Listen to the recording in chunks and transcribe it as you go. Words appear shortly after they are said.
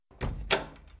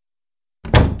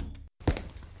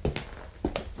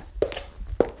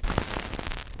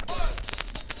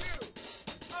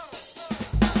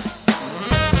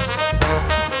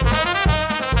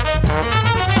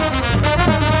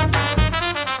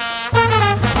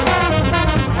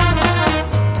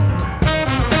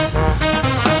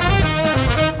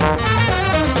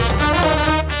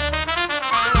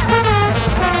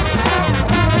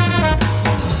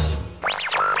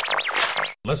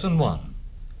Lesson 1.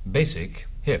 Basic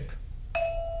Hip.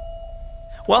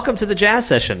 Welcome to the Jazz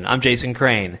Session. I'm Jason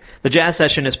Crane. The Jazz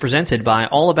Session is presented by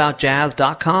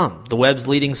AllAboutJazz.com, the web's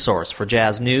leading source for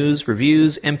jazz news,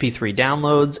 reviews, MP3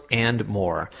 downloads, and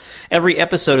more. Every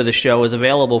episode of the show is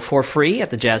available for free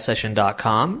at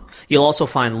thejazzsession.com. You'll also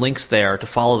find links there to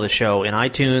follow the show in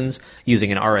iTunes,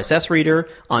 using an RSS reader,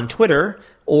 on Twitter,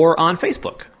 or on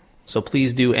Facebook. So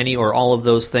please do any or all of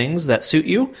those things that suit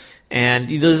you. And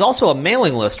there's also a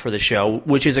mailing list for the show,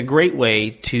 which is a great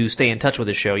way to stay in touch with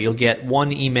the show. You'll get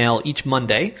one email each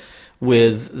Monday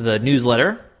with the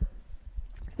newsletter,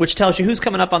 which tells you who's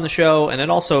coming up on the show, and it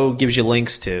also gives you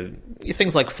links to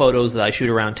things like photos that I shoot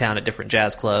around town at different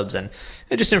jazz clubs, and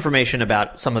just information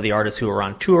about some of the artists who are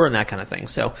on tour and that kind of thing.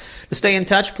 So to stay in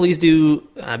touch, please do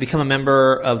become a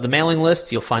member of the mailing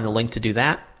list. You'll find the link to do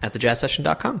that at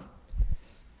thejazzsession.com.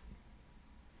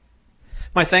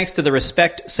 My thanks to the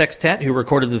Respect Sextet, who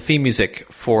recorded the theme music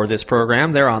for this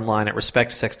program. They're online at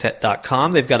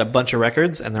respectsextet.com. They've got a bunch of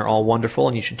records, and they're all wonderful,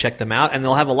 and you should check them out. And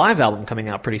they'll have a live album coming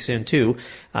out pretty soon, too,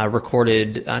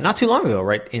 recorded not too long ago,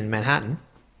 right in Manhattan.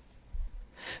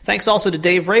 Thanks also to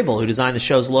Dave Vrabel, who designed the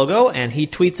show's logo, and he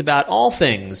tweets about all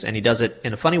things, and he does it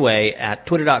in a funny way at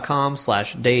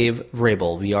twitter.com/Dave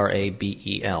Vrabel,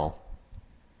 V-R-A-B-E-L.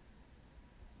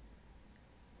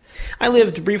 I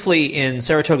lived briefly in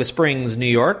Saratoga Springs, New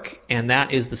York, and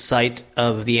that is the site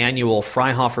of the annual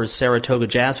Freihoffer's Saratoga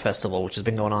Jazz Festival, which has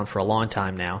been going on for a long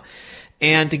time now.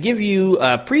 And to give you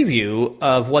a preview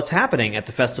of what's happening at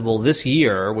the festival this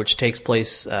year, which takes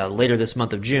place later this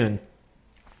month of June,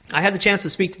 I had the chance to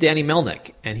speak to Danny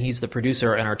Melnick, and he's the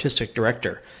producer and artistic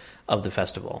director of the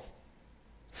festival.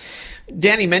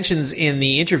 Danny mentions in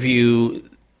the interview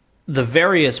the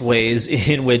various ways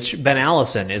in which Ben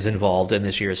Allison is involved in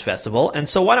this year's festival. And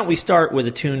so why don't we start with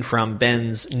a tune from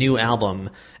Ben's new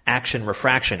album, Action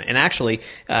Refraction. And actually,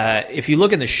 if you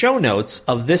look in the show notes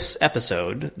of this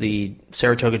episode, the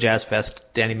Saratoga Jazz Fest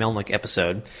Danny Melnick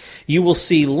episode, you will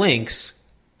see links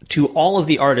to all of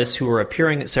the artists who are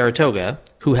appearing at Saratoga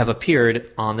who have appeared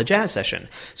on the Jazz Session.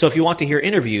 So if you want to hear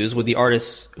interviews with the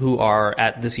artists who are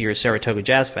at this year's Saratoga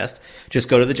Jazz Fest, just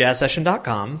go to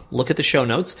thejazzsession.com, look at the show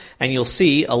notes, and you'll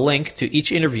see a link to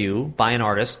each interview by an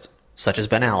artist, such as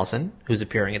Ben Allison, who's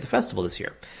appearing at the festival this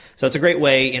year. So it's a great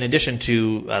way, in addition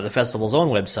to the festival's own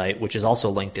website, which is also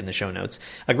linked in the show notes,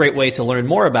 a great way to learn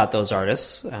more about those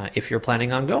artists if you're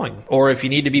planning on going. Or if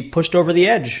you need to be pushed over the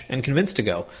edge and convinced to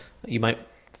go. You might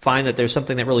find that there's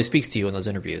something that really speaks to you in those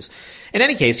interviews. In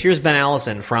any case, here's Ben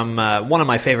Allison from one of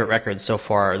my favorite records so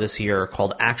far this year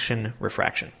called Action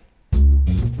Refraction.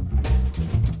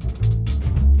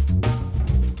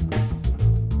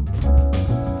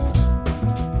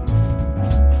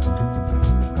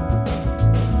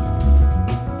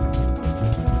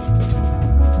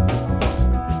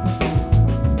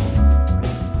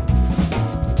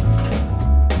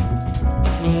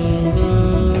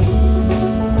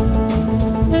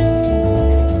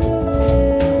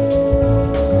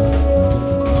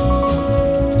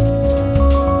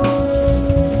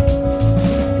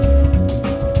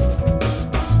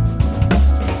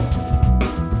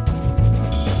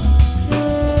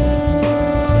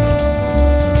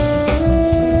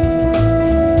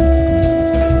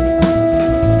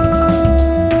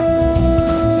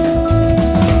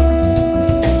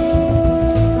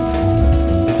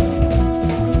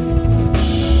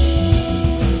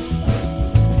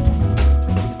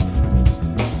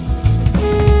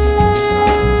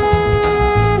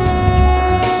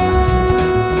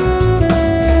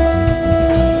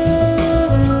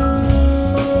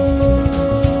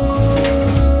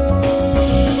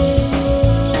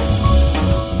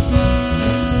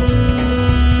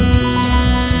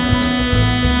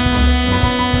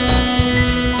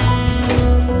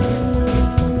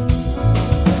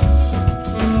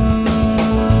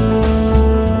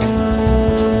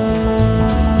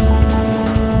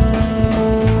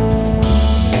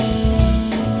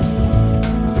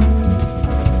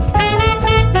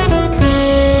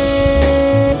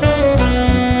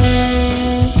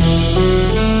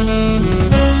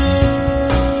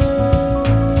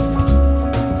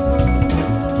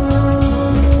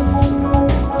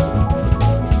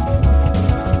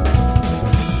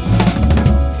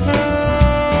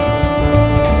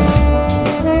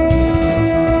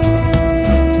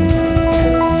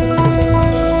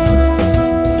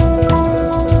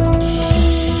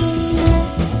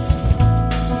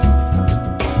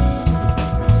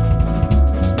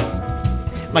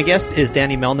 My guest is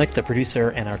Danny Melnick, the producer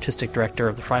and artistic director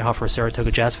of the Freihaufer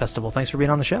Saratoga Jazz Festival. Thanks for being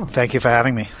on the show. Thank you for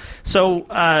having me. So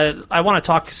I want to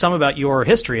talk some about your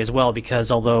history as well, because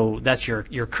although that's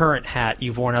your current hat,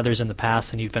 you've worn others in the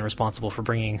past, and you've been responsible for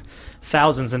bringing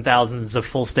thousands and thousands of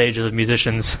full stages of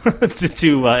musicians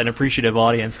to an appreciative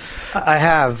audience. I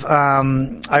have.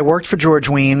 I worked for George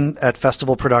Wein at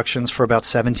Festival Productions for about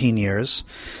 17 years.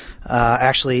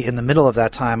 Actually, in the middle of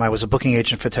that time, I was a booking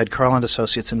agent for Ted Kurland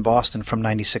Associates in Boston from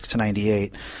 96 to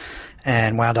 98,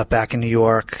 and wound up back in New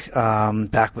York,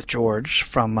 back with George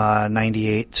from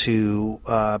 98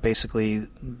 to basically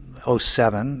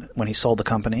 07 when he sold the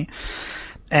company.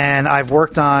 And I've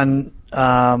worked on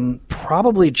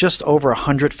probably just over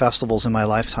 100 festivals in my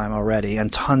lifetime already, and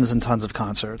tons of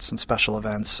concerts and special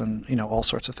events and, all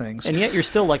sorts of things. And yet you're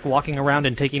still like walking around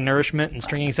and taking nourishment and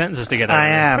stringing sentences together. I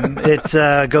am.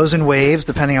 It goes in waves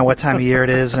depending on what time of year it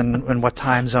is and what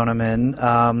time zone I'm in.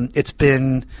 It's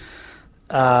been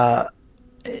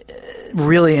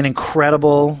really an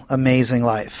incredible, amazing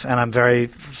life, and I'm very,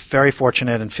 very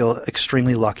fortunate and feel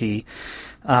extremely lucky.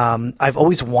 I've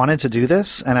always wanted to do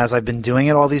this, and as I've been doing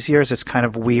it all these years, it's kind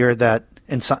of weird that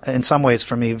in some ways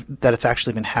for me that it's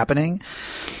actually been happening.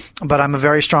 But I'm a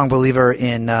very strong believer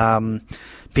in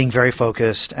being very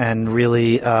focused and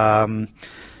really,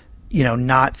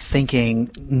 not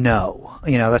thinking no.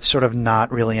 That's sort of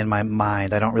not really in my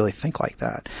mind. I don't really think like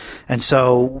that. And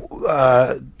so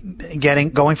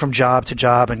going from job to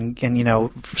job and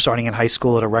starting in high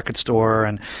school at a record store,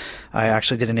 and I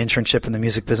actually did an internship in the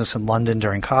music business in London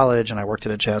during college, and I worked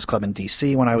at a jazz club in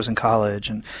D.C. when I was in college,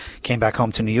 and came back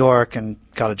home to New York and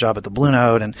got a job at the Blue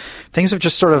Note, and things have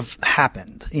just sort of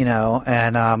happened,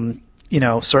 and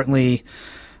certainly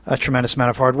a tremendous amount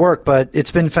of hard work, but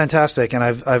it's been fantastic, and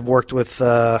I've worked with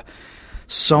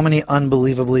so many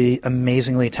unbelievably,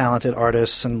 amazingly talented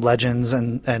artists and legends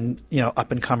and up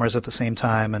and comers at the same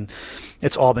time, and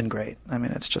it's all been great. I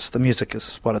mean, it's just the music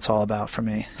is what it's all about for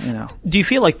me. Do you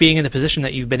feel like being in the position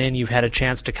that you've been in, you've had a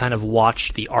chance to kind of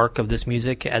watch the arc of this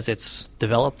music as it's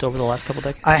developed over the last couple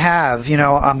decades? I have.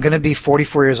 I'm going to be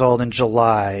 44 years old in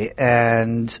July,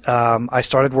 and I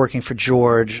started working for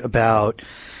George about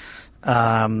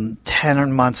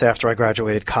 10 months after I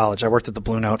graduated college. I worked at the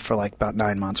Blue Note for like about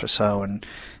 9 months or so, and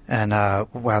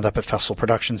wound up at Festival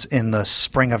Productions in the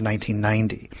spring of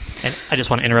 1990. And I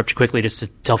just want to interrupt you quickly just to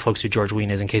tell folks who George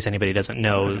Wein is, in case anybody doesn't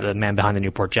know, the man behind the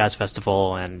Newport Jazz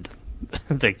Festival and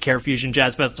the Care Fusion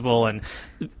Jazz Festival and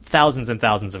thousands and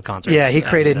thousands of concerts. Yeah, he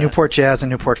created Newport Jazz and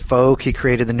Newport Folk. He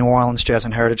created the New Orleans Jazz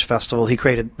and Heritage Festival. He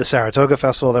created the Saratoga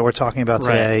Festival that we're talking about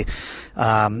today.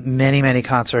 Right. Many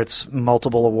concerts,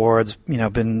 multiple awards,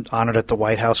 been honored at the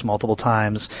White House multiple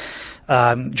times.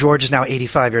 George is now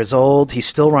 85 years old. He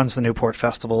still runs the Newport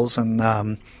festivals,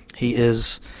 and he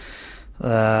is,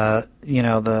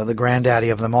 the granddaddy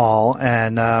of them all.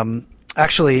 And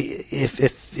actually,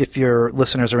 if your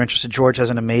listeners are interested, George has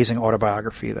an amazing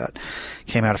autobiography that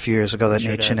came out a few years ago that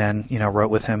Nate Chinen, wrote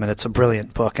with him, and it's a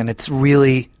brilliant book. And it's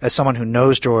really, as someone who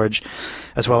knows George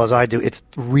as well as I do, it's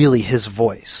really his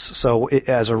voice. So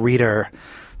as a reader,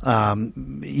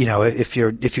 if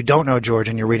you don't know George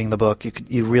and you're reading the book,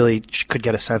 you really could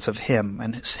get a sense of him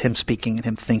and him speaking and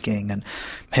him thinking and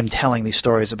him telling these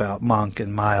stories about Monk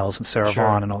and Miles and Sarah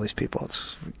Vaughan and all these people.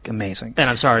 It's amazing. And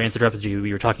I'm sorry I interrupted you.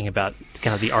 You were talking about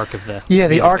kind of the arc of the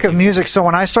the arc of music. So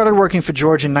when I started working for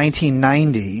George in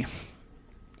 1990,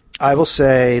 I will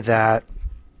say that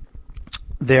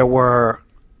there were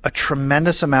a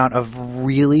tremendous amount of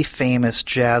really famous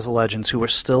jazz legends who were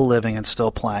still living and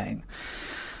still playing.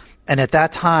 And at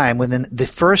that time, within the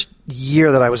first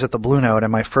year that I was at the Blue Note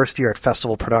and my first year at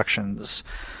Festival Productions,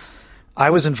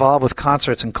 I was involved with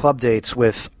concerts and club dates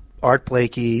with Art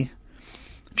Blakey,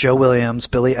 Joe Williams,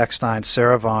 Billy Eckstein,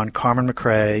 Sarah Vaughan, Carmen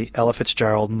McRae, Ella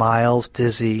Fitzgerald, Miles,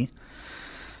 Dizzy,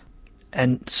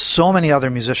 and so many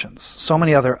other musicians, so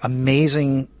many other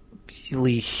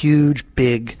amazingly huge,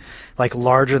 big, like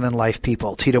larger-than-life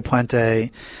people, Tito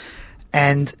Puente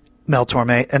and Mel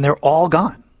Torme, and they're all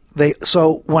gone.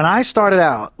 So when I started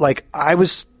out, like, I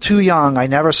was too young. I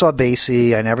never saw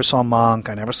Basie. I never saw Monk.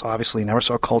 I never saw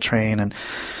Coltrane and,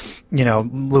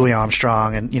 Louis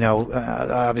Armstrong and,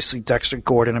 obviously Dexter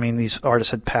Gordon. I mean, these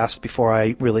artists had passed before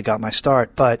I really got my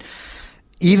start. But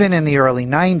even in the early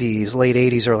 90s, late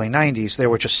 80s, early 90s, there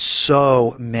were just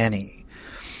so many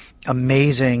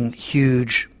amazing,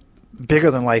 huge,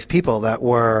 bigger-than-life people that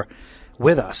were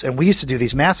with us. And we used to do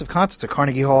these massive concerts at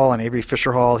Carnegie Hall and Avery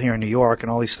Fisher Hall here in New York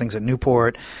and all these things at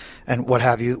Newport and what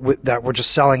have you that were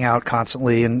just selling out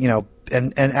constantly. And,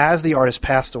 and as the artist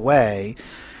passed away,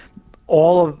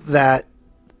 all of that,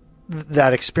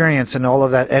 that experience and all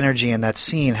of that energy and that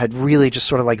scene had really just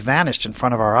sort of like vanished in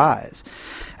front of our eyes.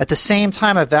 At the same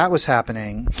time that was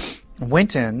happening,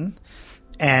 Winton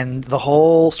and the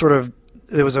whole sort of,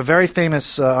 there was a very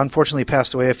famous, unfortunately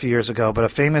passed away a few years ago, but a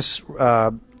famous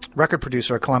record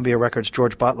producer at Columbia Records,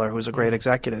 George Butler, who was a great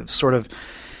executive, sort of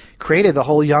created the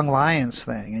whole Young Lions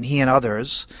thing, and he and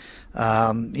others,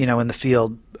 in the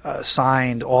field,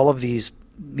 signed all of these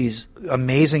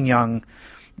amazing young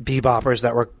beboppers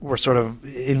that were sort of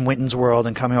in Winton's world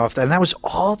and coming off that, and that was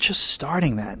all just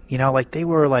starting then. Like they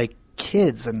were like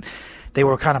kids, and they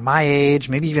were kind of my age,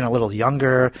 maybe even a little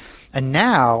younger, and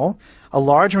now a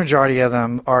large majority of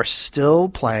them are still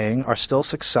playing, are still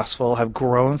successful, have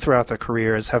grown throughout their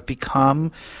careers, have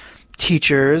become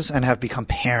teachers and have become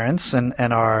parents, and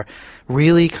are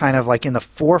really kind of like in the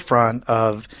forefront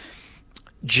of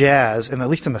jazz, and at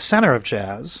least in the center of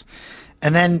jazz.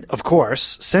 And then, of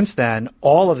course, since then,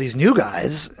 all of these new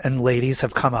guys and ladies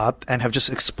have come up and have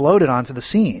just exploded onto the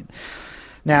scene.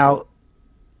 Now,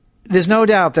 there's no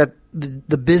doubt that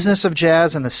the business of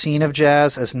jazz and the scene of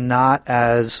jazz is not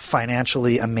as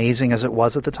financially amazing as it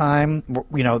was at the time.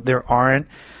 There aren't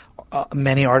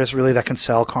many artists really that can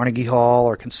sell Carnegie Hall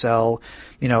or can sell,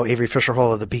 Avery Fisher Hall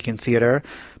or the Beacon Theater.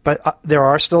 But there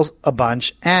are still a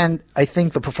bunch. And I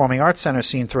think the performing arts center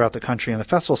scene throughout the country and the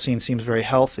festival scene seems very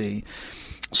healthy,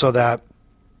 so that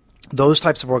those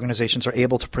types of organizations are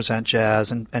able to present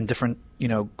jazz and different,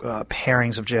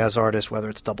 pairings of jazz artists, whether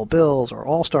it's double bills or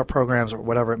all-star programs or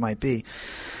whatever it might be.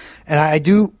 And I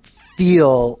do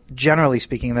feel, generally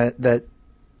speaking, that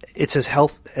it's as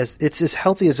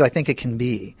healthy as I think it can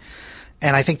be.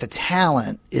 And I think the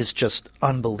talent is just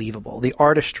unbelievable. The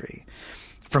artistry.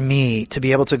 For me, to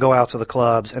be able to go out to the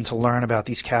clubs and to learn about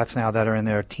these cats now that are in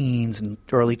their teens and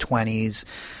early 20s.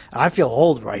 I feel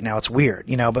old right now. It's weird,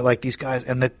 but like these guys,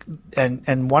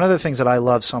 and one of the things that I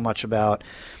love so much about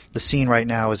the scene right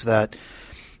now is that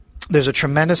there's a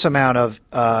tremendous amount of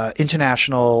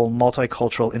international,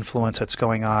 multicultural influence that's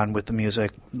going on with the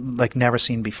music, like never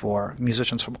seen before.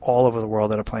 Musicians from all over the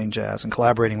world that are playing jazz and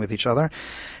collaborating with each other.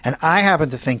 And I happen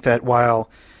to think that while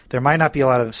there might not be a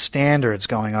lot of standards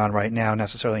going on right now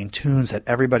necessarily in tunes that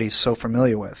everybody's so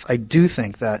familiar with, I do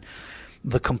think that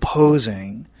the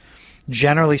composing,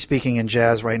 generally speaking, in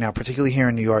jazz right now, particularly here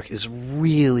in New York, is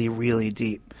really, really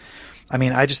deep. I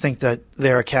mean, I just think that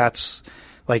there are cats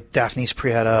like Daphnis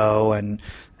Prieto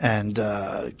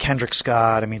and Kendrick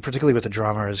Scott, I mean, particularly with the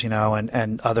drummers,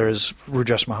 and others,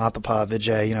 Rujesh Mahathapa,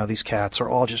 Vijay, these cats are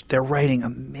all just, they're writing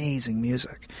amazing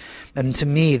music. And to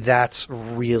me, that's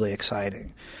really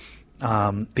exciting.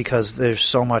 Because there's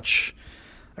so much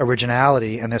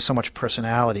originality and there's so much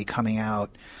personality coming out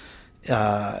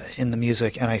in the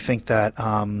music, and I think that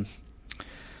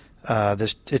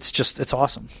it's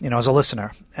awesome. As a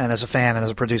listener and as a fan and as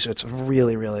a producer, it's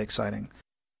really, really exciting.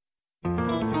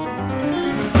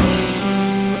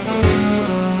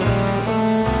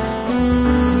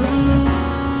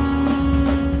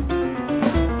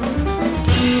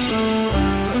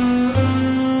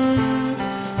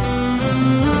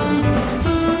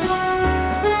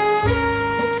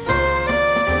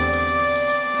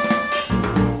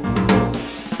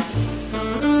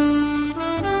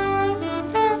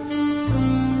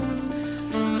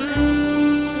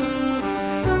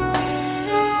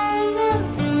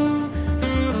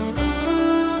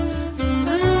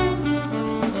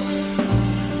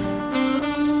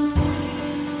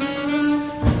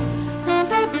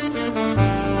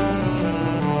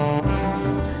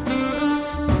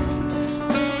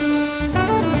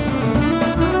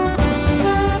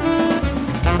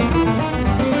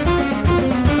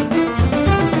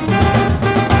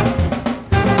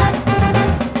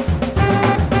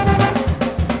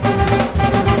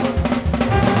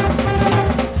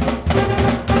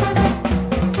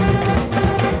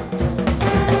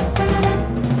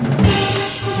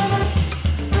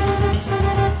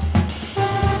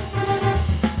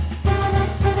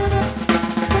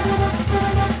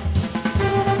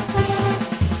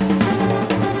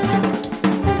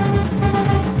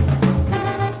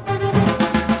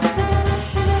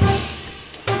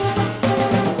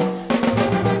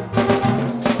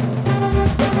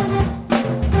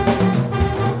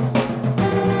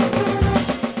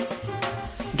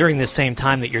 During this same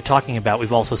time that you're talking about,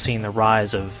 we've also seen the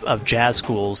rise of jazz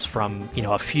schools from,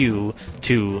 a few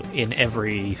to in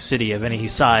every city of any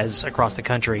size across the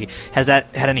country. Has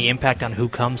that had any impact on who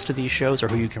comes to these shows or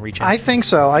who you can reach out to? I think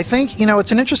so. I think,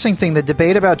 it's an interesting thing. The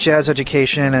debate about jazz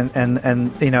education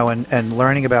and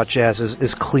learning about jazz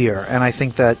is clear. And I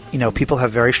think that, people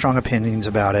have very strong opinions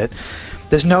about it.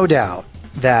 There's no doubt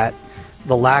that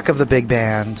the lack of the big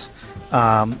band,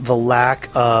 the lack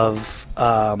of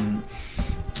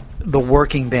the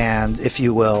working band, if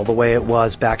you will, the way it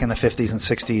was back in the 50s and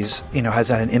 60s, has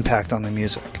had an impact on the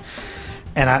music.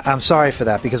 And I'm sorry for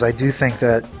that, because I do think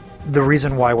that the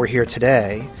reason why we're here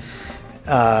today,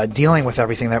 dealing with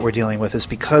everything that we're dealing with, is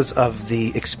because of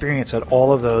the experience that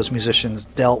all of those musicians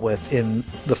dealt with in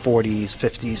the 40s,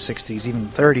 50s, 60s, even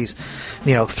the 30s,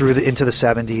 through into the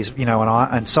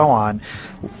 70s, and so on,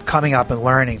 coming up and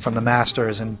learning from the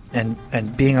masters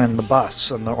and being on the bus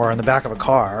or in the back of a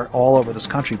car all over this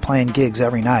country playing gigs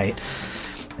every night.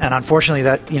 And unfortunately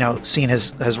that, scene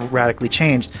has radically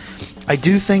changed. I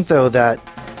do think, though, that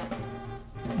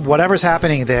whatever's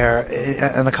happening there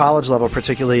on the college level,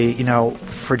 particularly,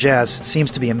 for jazz,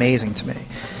 seems to be amazing to me.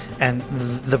 And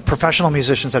the professional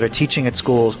musicians that are teaching at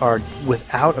schools are,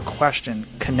 without a question,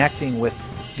 connecting with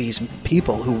these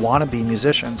people who want to be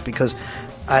musicians, because,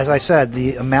 as I said,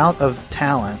 the amount of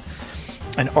talent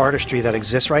and artistry that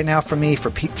exists right now for me,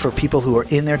 for people who are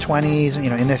in their 20s,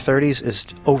 in their 30s, is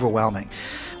overwhelming.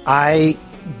 I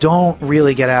don't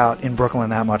really get out in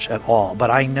Brooklyn that much at all, but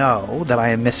I know that I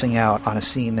am missing out on a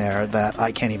scene there that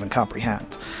I can't even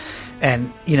comprehend.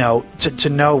 And, to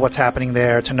know what's happening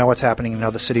there, to know what's happening in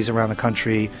other cities around the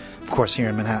country, of course here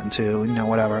in Manhattan too,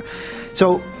 whatever.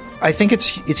 So I think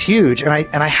it's huge, and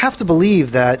I have to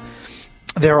believe that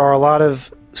there are a lot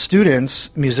of students,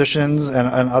 musicians, and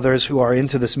others who are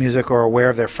into this music or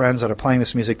aware of their friends that are playing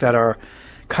this music that are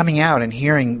coming out and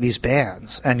hearing these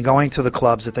bands and going to the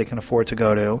clubs that they can afford to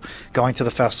go to, going to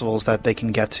the festivals that they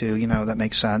can get to, that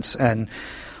makes sense, and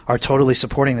are totally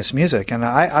supporting this music. And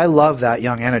I love that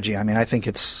young energy. I mean, I think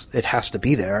it has to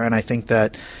be there, and I think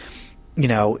that,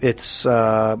 it's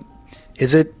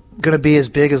is it going to be as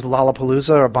big as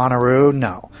Lollapalooza or Bonnaroo?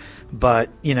 No. But,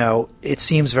 it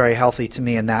seems very healthy to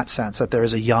me in that sense, that there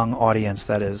is a young audience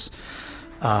that is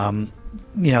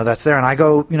that's there. And I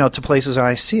go, to places and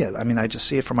I see it. I mean, I just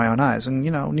see it from my own eyes. And,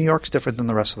 New York's different than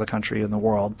the rest of the country and the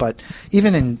world. But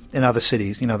even in other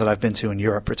cities, that I've been to, in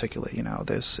Europe particularly,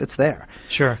 it's there.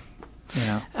 Sure.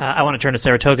 I want to turn to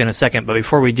Saratoga in a second, but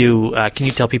before we do, can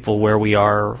you tell people where we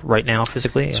are right now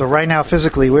physically? So right now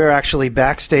physically, we're actually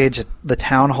backstage at the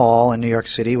Town Hall in New York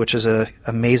City, which is a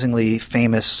amazingly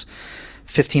famous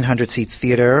 1,500-seat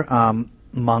theater.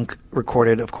 Monk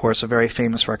recorded, of course, a very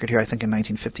famous record here, I think in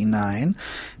 1959,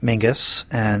 Mingus,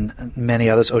 and many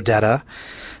others, Odetta.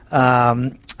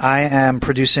 I am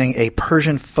producing a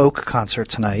Persian folk concert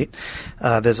tonight.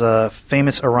 There's a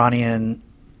famous Iranian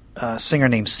singer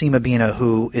named Sima Bina,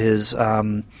 who is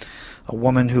a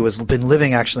woman who has been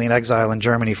living actually in exile in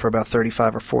Germany for about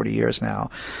 35 or 40 years now.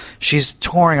 She's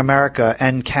touring America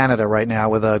and Canada right now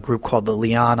with a group called the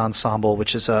Lian Ensemble,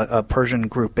 which is a Persian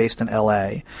group based in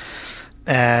L.A.,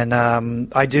 and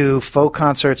I do folk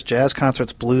concerts, jazz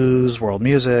concerts, blues, world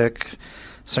music,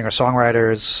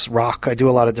 singer-songwriters, rock. I do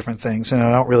a lot of different things, and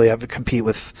I don't really have to compete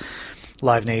with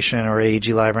Live Nation or AEG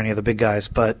Live or any of the big guys,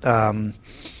 but I've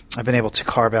been able to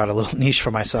carve out a little niche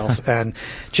for myself, and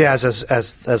jazz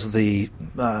as the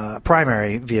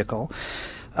primary vehicle.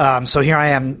 So here I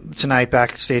am tonight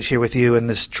backstage here with you in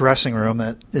this dressing room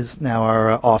that is now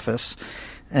our office,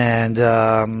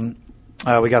 and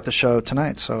we got the show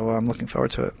tonight, so I'm looking forward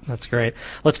to it. That's great.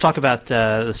 Let's talk about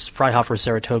this Freihofer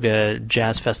Saratoga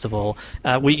Jazz Festival.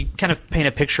 We kind of paint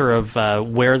a picture of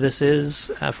where this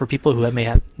is for people who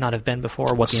may not have been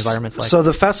before, what the environment's like. So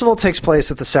the festival takes place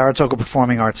at the Saratoga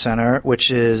Performing Arts Center, which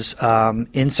is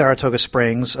in Saratoga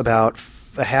Springs, about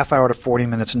a half hour to 40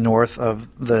 minutes north of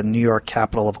the New York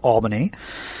capital of Albany.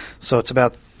 So it's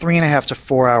about 3.5 to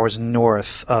 4 hours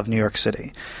north of New York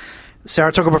City.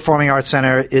 Saratoga Performing Arts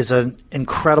Center is an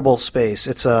incredible space.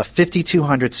 It's a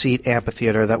 5,200-seat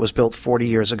amphitheater that was built 40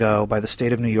 years ago by the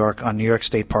state of New York on New York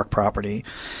State Park property.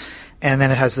 And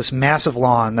then it has this massive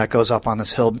lawn that goes up on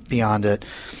this hill beyond it.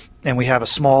 And we have a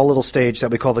small little stage that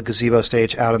we call the gazebo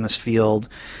stage out in this field.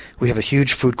 We have a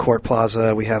huge food court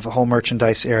plaza. We have a whole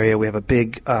merchandise area. We have a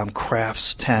big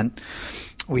crafts tent.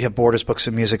 We have Borders Books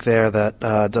and Music there that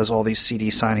does all these CD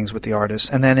signings with the artists.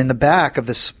 And then in the back of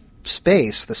this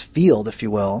space, this field, if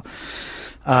you will,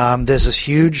 there's this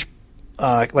huge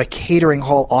catering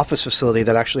hall office facility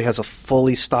that actually has a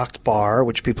fully stocked bar,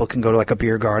 which people can go to, like a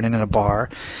beer garden and a bar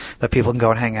that people can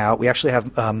go and hang out. We actually have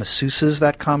masseuses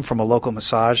that come from a local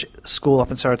massage school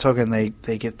up in Saratoga, and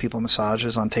they give people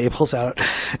massages on tables out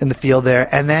in the field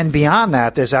there. And then beyond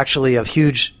that, there's actually a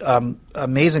huge,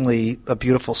 amazingly a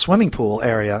beautiful swimming pool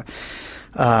area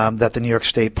that the New York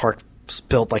State Park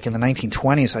built like in the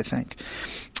 1920s, I think.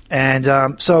 And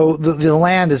so the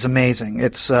land is amazing.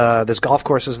 It's there's golf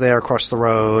courses there across the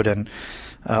road and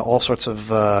all sorts of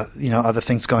other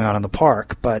things going on in the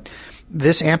park. But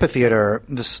this amphitheater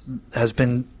has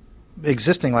been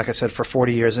existing, like I said, for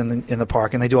 40 years in the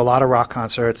park, and they do a lot of rock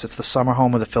concerts. It's the summer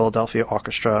home of the Philadelphia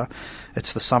Orchestra.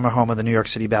 It's the summer home of the New York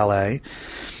City Ballet.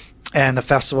 And the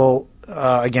festival,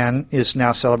 again, is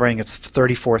now celebrating its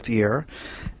 34th year.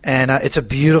 And it's a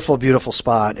beautiful, beautiful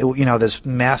spot. There's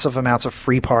massive amounts of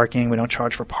free parking. We don't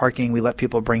charge for parking. We let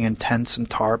people bring in tents and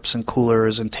tarps and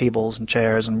coolers and tables and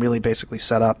chairs and really basically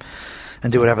set up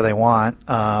and do whatever they want.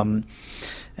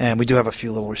 And we do have a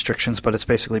few little restrictions, but it's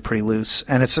basically pretty loose.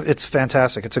 And it's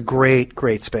fantastic. It's a great,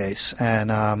 great space. And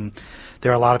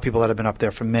there are a lot of people that have been up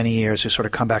there for many years who sort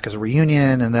of come back as a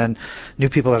reunion, and then new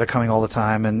people that are coming all the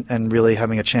time and really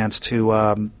having a chance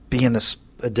to be in this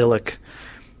idyllic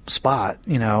spot,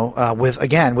 with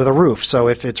a roof. So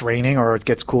if it's raining or it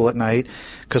gets cool at night,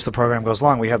 because the program goes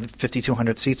long, we have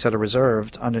 5,200 seats that are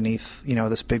reserved underneath,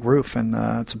 this big roof, and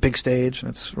it's a big stage, and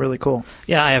it's really cool.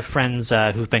 Yeah, I have friends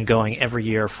who've been going every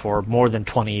year for more than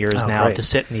 20 years now, great. To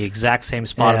sit in the exact same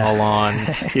spot on the lawn,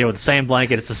 with the same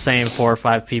blanket. It's the same 4 or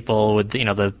 5 people with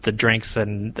the drinks,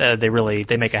 and they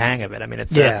make a hang of it. I mean,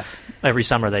 it's every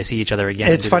summer they see each other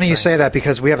again. It's funny you say that,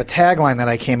 because we have a tagline that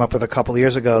I came up with a couple of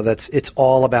years ago it's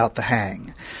all about the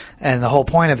hang. And the whole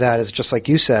point of that is, just like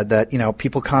you said, that,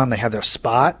 people come, they have their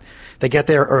spot. They get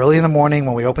there early in the morning.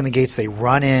 When we open the gates, they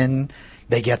run in.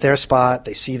 They get their spot.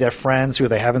 They see their friends who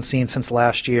they haven't seen since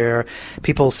last year.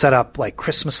 People set up like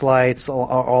Christmas lights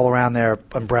all around their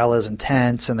umbrellas and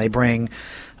tents, and they bring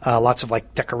lots of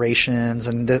like decorations.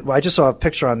 And I just saw a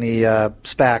picture on the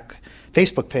SPAC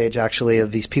Facebook page, actually,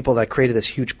 of these people that created this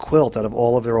huge quilt out of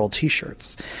all of their old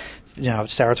T-shirts.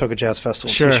 Saratoga Jazz Festival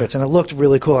T-shirts, and it looked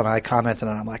really cool. And I commented,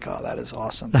 and I'm like, "Oh, that is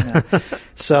awesome!"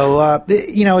 So,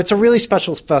 it's a really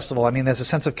special festival. I mean, there's a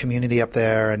sense of community up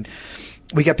there, and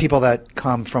we get people that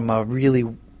come from a really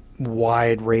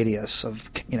wide radius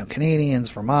of, Canadians,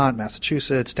 Vermont,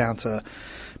 Massachusetts, down to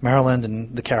Maryland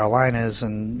and the Carolinas,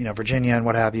 and Virginia and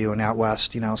what have you, and out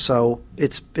west. So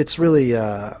it's really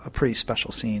a pretty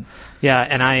special scene. Yeah,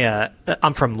 and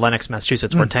I'm from Lenox,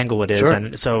 Massachusetts, where Tanglewood is, sure.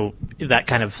 And so that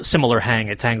kind of similar hang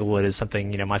at Tanglewood is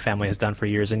something my family has done for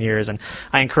years and years. And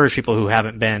I encourage people who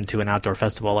haven't been to an outdoor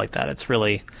festival like that. It's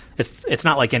really it's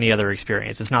not like any other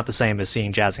experience. It's not the same as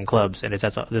seeing jazz in clubs, and this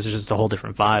is just a whole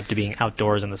different vibe to being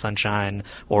outdoors in the sunshine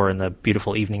or in the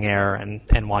beautiful evening air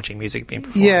and watching music being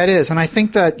performed. Yeah, it is, and I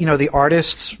think that the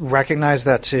artists recognize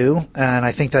that too, and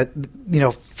I think that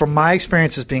from my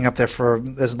experiences being up there for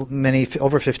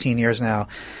over 15 years now,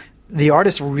 the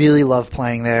artists really love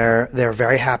playing there. They're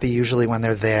very happy usually when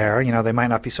they're there. They might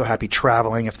not be so happy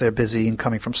traveling if they're busy and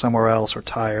coming from somewhere else or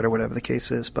tired or whatever the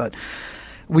case is. But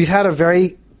we've had a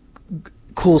very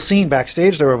cool scene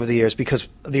backstage there over the years, because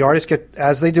the artists get,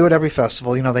 as they do at every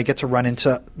festival, they get to run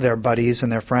into their buddies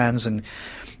and their friends and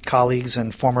colleagues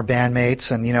and former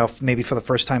bandmates, and maybe for the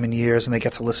first time in years, and they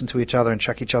get to listen to each other and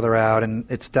check each other out, and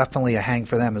it's definitely a hang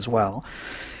for them as well.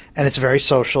 And it's very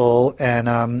social, and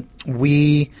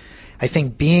I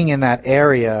think being in that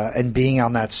area and being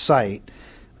on that site,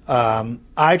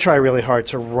 I try really hard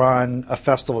to run a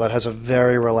festival that has a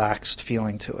very relaxed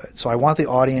feeling to it. So I want the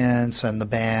audience and the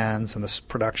bands and the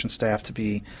production staff to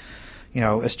be,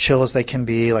 as chill as they can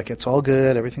be. Like, it's all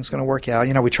good, everything's going to work out.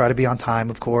 We try to be on time,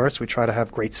 of course. We try to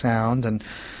have great sound and,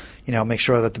 make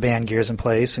sure that the band gear's in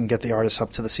place and get the artists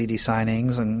up to the CD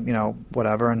signings and,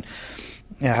 whatever, and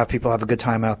have people have a good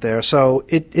time out there. So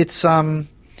it's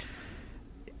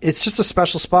just a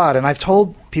special spot. And I've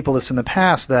told people this in the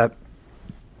past, that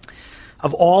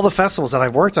of all the festivals that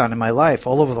I've worked on in my life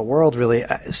all over the world, really,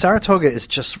 Saratoga is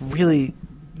just really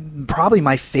probably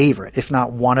my favorite, if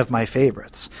not one of my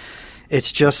favorites.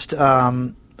 It's just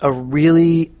a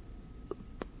really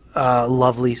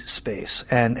lovely space,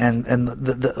 and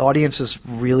the audience is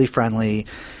really friendly,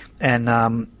 and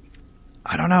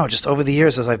I don't know, just over the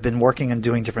years as I've been working and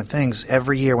doing different things,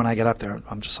 every year when I get up there,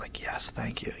 I'm just like, yes,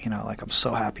 thank you. I'm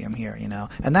so happy I'm here,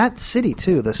 And that city,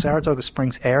 too, the Saratoga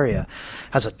Springs area,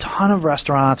 has a ton of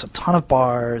restaurants, a ton of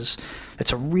bars.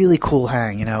 It's a really cool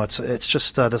hang, It's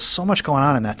just there's so much going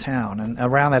on in that town. And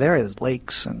around that area, there's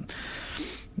lakes and,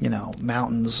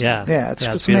 mountains. Yeah,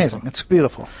 it's amazing. It's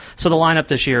beautiful. So the lineup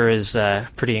this year is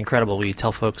pretty incredible. Will you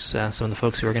tell folks, some of the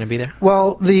folks who are going to be there?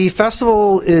 Well, the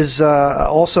festival is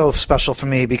also special for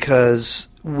me because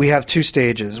we have 2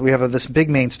 stages. We have this big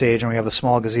main stage and we have the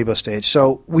small gazebo stage.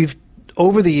 So we've,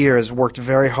 over the years, worked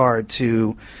very hard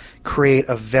to create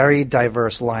a very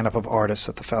diverse lineup of artists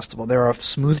at the festival. There are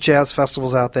smooth jazz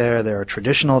festivals out there. There are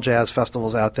traditional jazz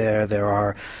festivals out there. There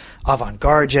are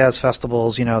avant-garde jazz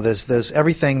festivals. There's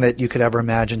everything that you could ever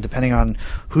imagine, depending on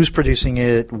who's producing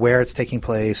it, where it's taking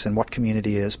place, and what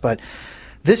community it is. But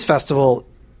this festival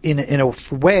in a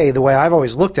way, the way I've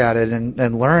always looked at it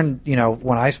and learned,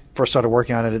 when I first started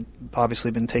working on it, it had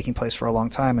obviously been taking place for a long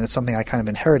time, and it's something I kind of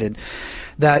inherited,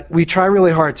 that we try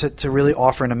really hard to really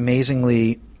offer an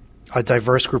amazingly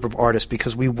diverse group of artists,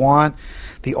 because we want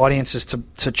the audiences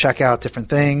to check out different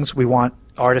things. We want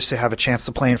artists to have a chance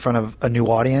to play in front of a new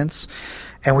audience.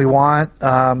 And we want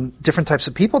different types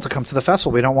of people to come to the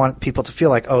festival. We don't want people to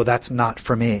feel like, oh, that's not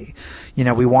for me.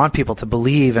 We want people to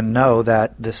believe and know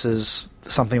that this is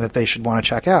something that they should want to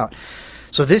check out.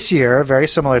 So this year, very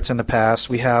similar to in the past,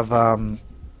 we have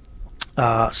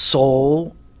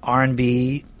soul,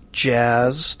 R&B,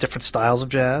 jazz, different styles of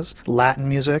jazz, Latin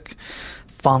music,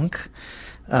 funk.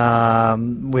 We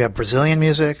have Brazilian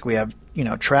music. We have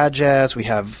trad jazz, we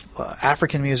have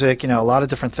African music, a lot of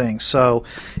different things. So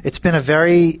it's been a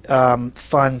very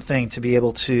fun thing to be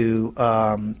able to,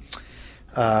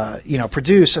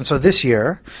 produce. And so this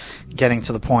year, getting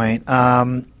to the point,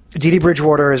 Dee Dee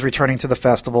Bridgewater is returning to the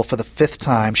festival for the 5th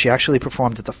time. She actually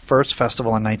performed at the first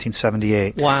festival in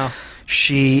 1978. Wow.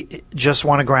 She just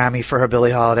won a Grammy for her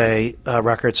Billie Holiday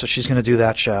record, so she's going to do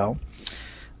that show.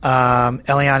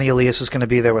 Eliane Elias is going to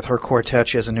be there with her quartet.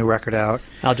 She has a new record out.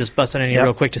 I'll just bust in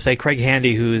real quick to say Craig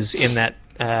Handy, who's in that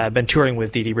been touring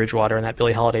with Dee Dee Bridgewater and that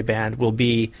Billie Holiday band, will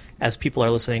be, as people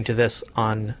are listening to this,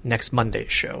 on next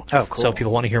Monday's show. Oh, cool. So if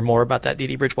people want to hear more about that Dee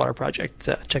Dee Bridgewater project,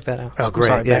 check that out. Oh, great.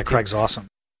 Sorry, Craig's awesome.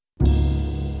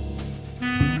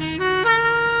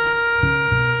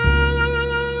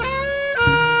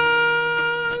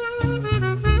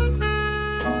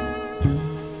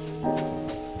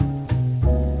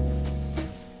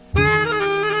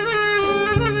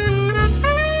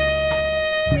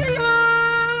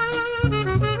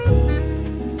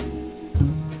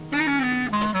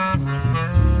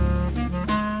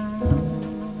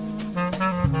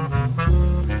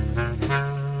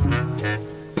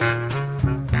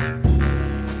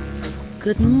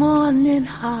 Good morning,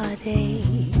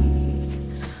 heartache,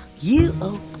 you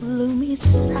old gloomy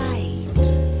sight.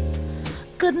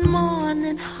 Good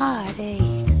morning,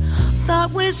 heartache,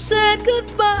 thought we said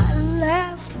goodbye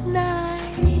last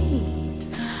night.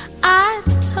 I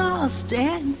tossed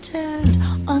and turned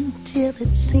until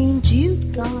it seemed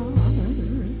you'd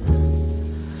gone,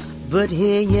 but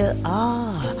here you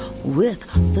are with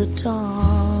the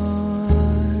dawn.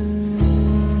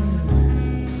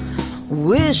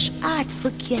 Wish I'd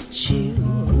forget you,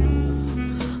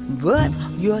 but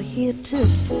you're here to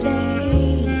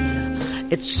stay.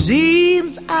 It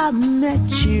seems I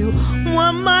met you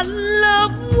when my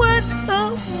love went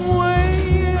away.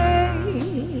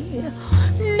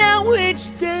 Now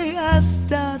each day I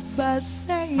start by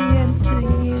saying to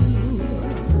you,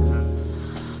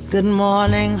 good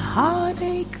morning,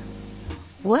 heartache,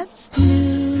 what's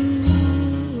new?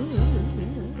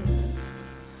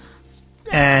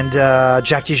 And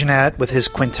Jack DeJohnette with his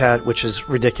quintet, which is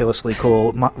ridiculously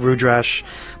cool. Rudresh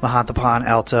Mahantapan,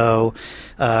 alto.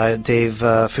 Dave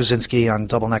Fuzinski on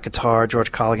double neck guitar.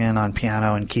 George Colligan on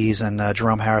piano and keys. And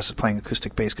Jerome Harris is playing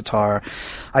acoustic bass guitar.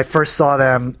 I first saw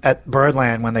them at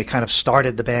Birdland when they kind of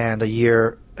started the band a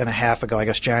year and a half ago, I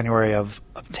guess January of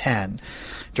 10.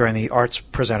 During the Arts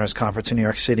Presenters Conference in New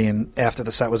York City, and after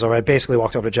the set was over, I basically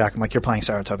walked over to Jack. I'm like, "You're playing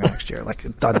Saratoga next year, like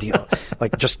done deal.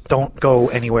 Like, just don't go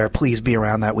anywhere. Please be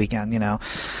around that weekend."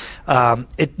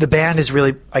 The band is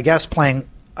really, I guess, playing,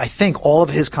 I think, all of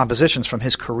his compositions from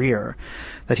his career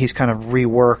that he's kind of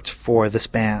reworked for this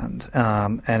band,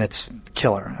 and it's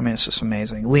killer. I mean, it's just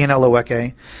amazing. Lionel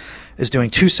Leweke is doing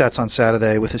 2 sets on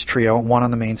Saturday with his trio, one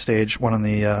on the main stage, one on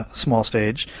the small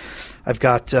stage. I've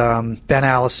got Ben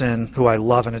Allison, who I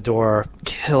love and adore,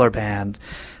 killer band,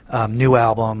 new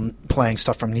album, playing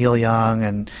stuff from Neil Young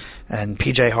and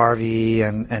PJ Harvey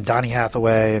and Donny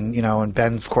Hathaway, and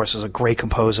Ben, of course, is a great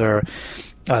composer.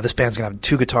 This band's going to have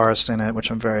 2 guitarists in it, which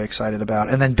I'm very excited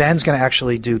about. And then Ben's going to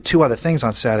actually do 2 other things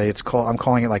on Saturday. I'm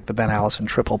calling it like the Ben Allison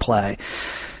triple play.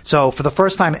 So for the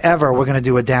first time ever, we're going to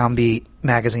do a Downbeat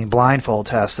magazine blindfold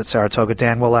test at Saratoga.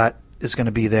 Dan Willett is going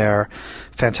to be there,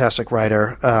 fantastic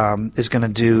writer, is going to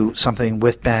do something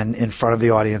with Ben in front of the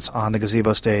audience on the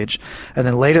gazebo stage. And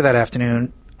then later that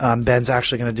afternoon, Ben's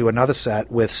actually going to do another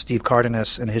set with Steve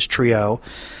Cardenas and his trio.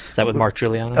 Is that with Mark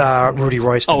Giuliano? Rudy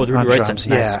Royston. Oh, with Rudy Royston. Drums,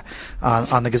 nice. Yeah,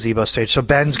 on the gazebo stage. So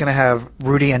Ben's going to have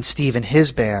Rudy and Steve in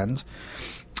his band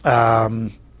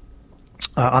on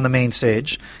the main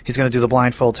stage. He's going to do the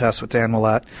blindfold test with Dan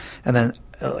Willett. And then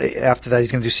after that,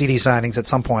 he's going to do CD signings at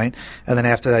some point, and then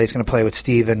after that, he's going to play with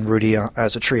Steve and Rudy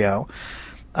as a trio.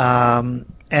 And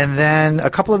then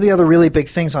a couple of the other really big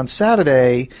things on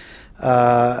Saturday.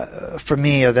 for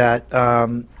me are that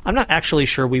I'm not actually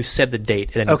sure we've said the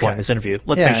date at any point in this interview.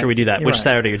 Let's Yeah, make sure we do that. you're Which right.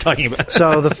 Saturday you're talking about?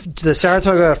 so the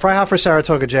Saratoga Freihofer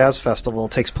Saratoga Jazz Festival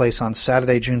takes place on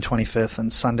Saturday, June 25th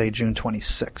and Sunday, June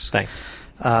 26th. Thanks.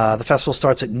 The festival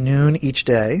starts at noon each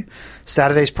day.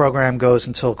 Saturday's program goes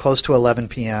until close to 11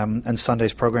 p.m. and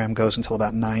Sunday's program goes until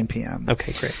about 9 p.m.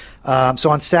 Okay, great. So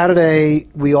on Saturday,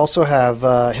 we also have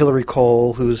Hillary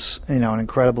Cole, who's an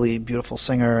incredibly beautiful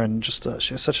singer and just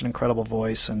she has such an incredible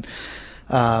voice, and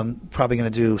probably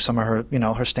going to do some of her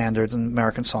her standards and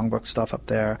American Songbook stuff up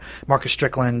there. Marcus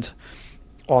Strickland,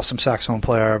 awesome saxophone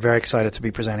player. Very excited to be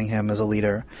presenting him as a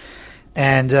leader.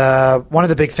 And one of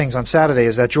the big things on Saturday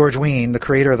is that George Wein, the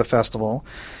creator of the festival,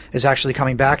 is actually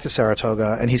coming back to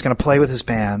Saratoga, and he's going to play with his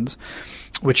band,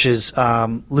 which is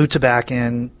Lou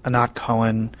Tabakin, Anat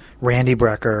Cohen, Randy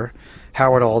Brecker,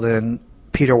 Howard Alden,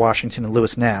 Peter Washington, and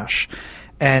Lewis Nash.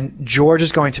 And George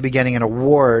is going to be getting an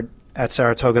award at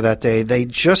Saratoga that day. They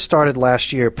just started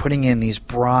last year putting in these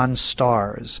bronze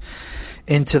stars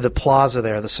into the plaza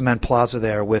there, the cement plaza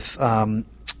there, with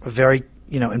very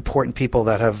important people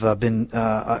that have been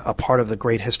a part of the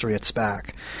great history at SPAC.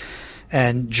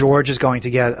 And George is going to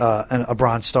get a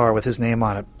bronze star with his name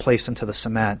on it placed into the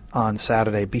cement on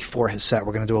Saturday before his set.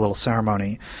 We're going to do a little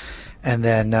ceremony. And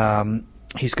then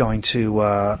he's going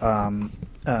to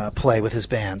play with his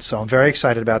band. So I'm very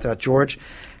excited about that. George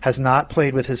has not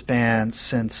played with his band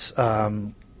since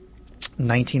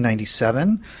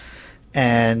 1997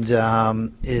 and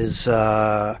is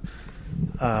very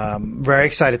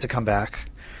excited to come back.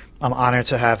 I'm honored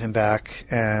to have him back,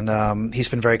 and he's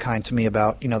been very kind to me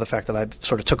about the fact that I've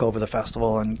sort of took over the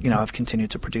festival and I've continued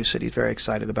to produce it. He's very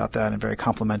excited about that and very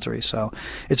complimentary. So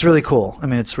it's really cool. I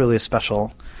mean, it's really a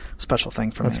special thing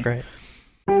for me. That's great.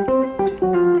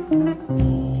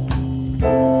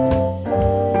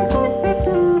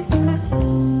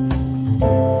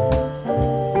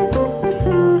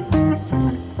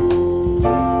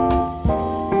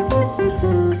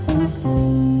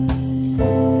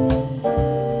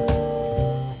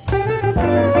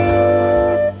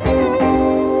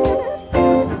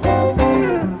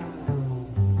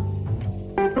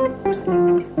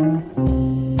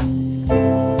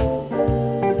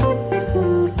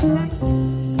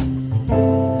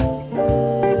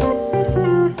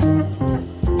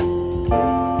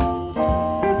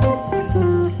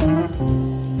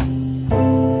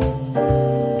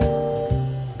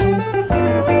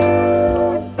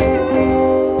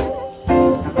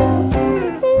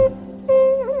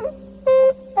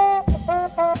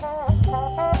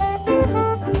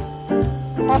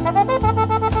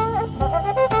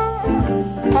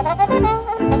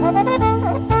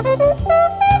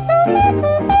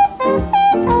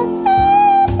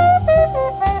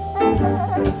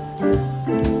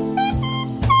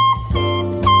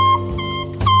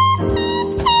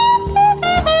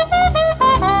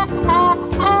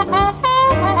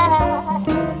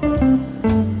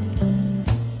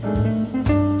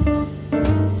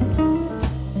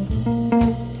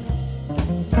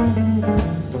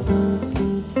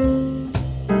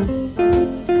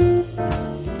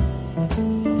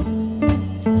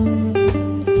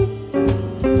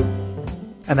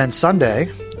 And then Sunday,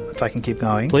 if I can keep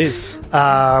going. Please.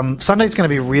 Sunday's going to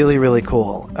be really, really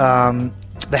cool.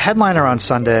 The headliner on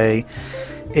Sunday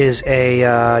is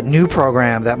a new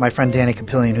program that my friend Danny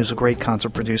Capillion, who's a great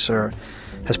concert producer,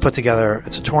 has put together.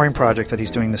 It's a touring project that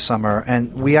he's doing this summer,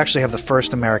 and we actually have the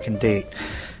first American date.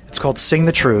 It's called Sing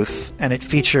the Truth, and it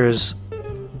features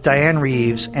Diane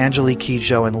Reeves, Angelique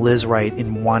Kidjo, and Liz Wright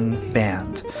in one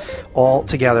band, all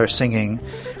together singing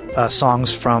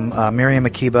songs from Miriam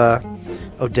Makeba,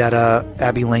 Odetta,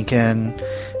 Abby Lincoln,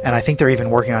 and I think they're even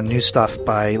working on new stuff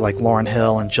by like Lauryn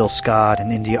Hill and Jill Scott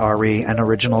and India Ari and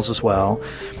originals as well,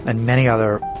 and many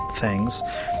other things.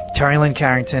 Terry Lynn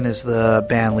Carrington is the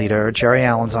band leader. Jerry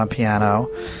Allen's on piano.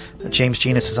 James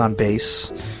Genus is on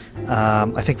bass.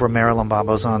 I think Romero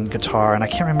Lombambo's on guitar, and I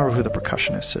can't remember who the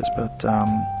percussionist is, but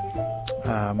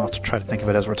I'll try to think of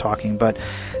it as we're talking. But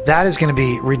that is going to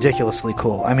be ridiculously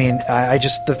cool. I mean,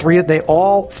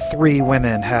 all three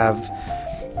women have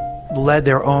led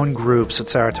their own groups at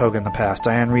Saratoga in the past.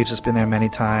 Diane Reeves has been there many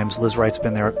times. Liz Wright's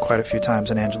been there quite a few times,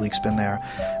 and Angelique's been there.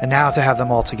 And now to have them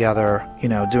all together,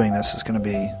 doing this is going to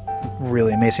be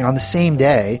really amazing. On the same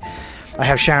day, I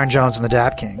have Sharon Jones and the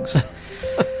Dap Kings.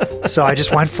 So I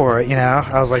just went for it,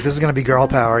 I was like, this is going to be girl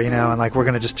power, and like we're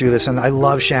going to just do this. And I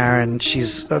love Sharon.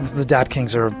 She's the Dap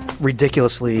Kings are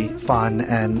ridiculously fun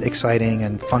and exciting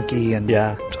and funky, and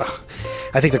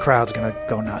I think the crowd's going to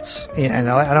go nuts. And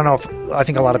I don't know I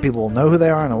think a lot of people will know who they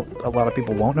are, and a lot of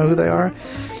people won't know who they are.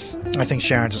 I think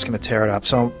Sharon's just going to tear it up.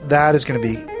 So that is going to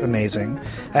be amazing.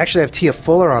 I actually have Tia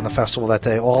Fuller on the festival that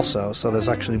day also, so there's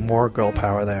actually more girl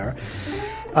power there.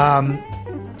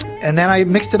 And then I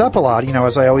mixed it up a lot,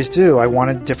 as I always do. I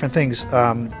wanted different things.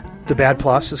 The Bad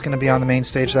Plus is going to be on the main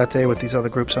stage that day with these other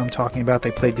groups that I'm talking about.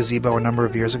 They played Gazebo a number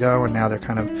of years ago, and now they're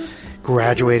kind of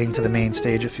graduating to the main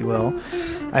stage, if you will.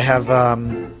 I have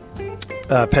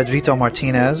Pedrito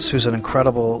Martinez, who's an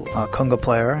incredible conga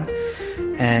player,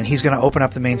 and he's going to open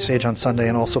up the main stage on Sunday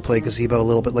and also play Gazebo a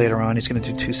little bit later on. He's going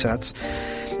to do 2 sets.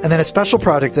 And then a special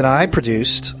project that I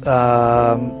produced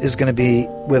is going to be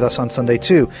with us on Sunday,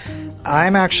 too.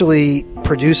 I'm actually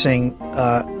producing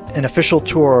an official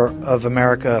tour of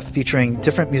America featuring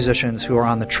different musicians who are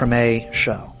on the Treme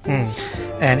show.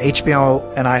 And HBO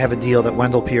and I have a deal that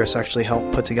Wendell Pierce actually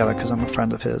helped put together because I'm a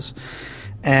friend of his.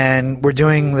 And we're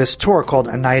doing this tour called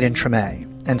A Night in Treme.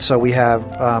 And so we have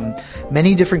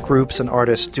many different groups and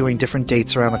artists doing different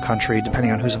dates around the country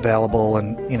depending on who's available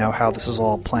and, how this is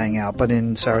all playing out. But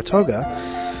in Saratoga,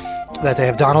 that they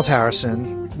have Donald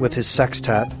Harrison with his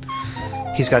sextet.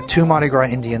 He's got 2 Mardi Gras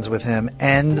Indians with him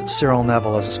and Cyril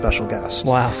Neville as a special guest.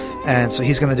 Wow. And so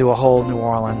he's going to do a whole New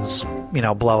Orleans,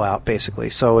 blowout, basically.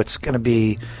 So it's going to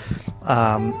be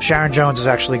Sharon Jones is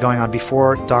actually going on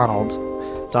before Donald.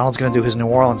 Donald's going to do his New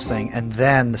Orleans thing, and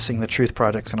then the Sing the Truth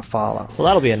project is going to follow. Well,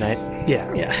 that'll be a night.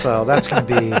 Yeah. So that's going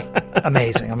to be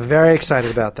amazing. I'm very excited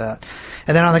about that.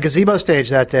 And then on the Gazebo stage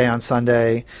that day on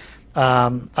Sunday,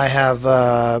 I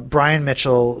have Brian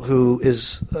Mitchell, who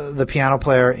is the piano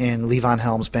player in Lee Von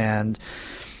Helm's band.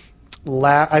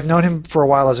 I've known him for a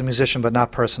while as a musician, but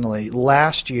not personally.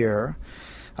 Last year,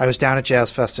 I was down at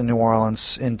Jazz Fest in New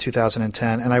Orleans in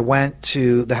 2010, and I went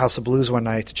to the House of Blues one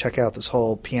night to check out this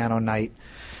whole piano night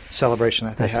celebration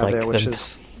that they have there, which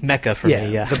is Mecca for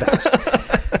me. Yeah, the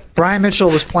best. Brian Mitchell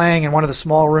was playing in one of the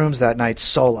small rooms that night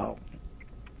solo.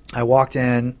 I walked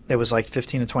in. There was like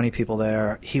 15 to 20 people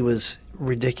there. He was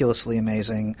ridiculously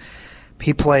amazing.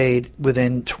 He played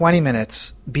within 20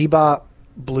 minutes bebop,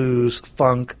 blues,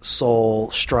 funk, soul,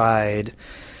 stride,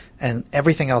 and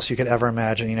everything else you could ever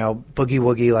imagine. Boogie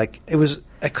woogie. Like it was.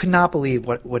 I could not believe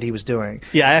what he was doing.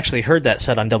 Yeah, I actually heard that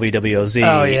set on WWOZ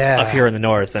up here in the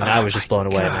north, and I was just blown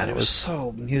away, man. It was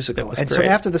so musical. Was and great.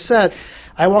 So after the set,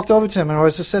 I walked over to him and I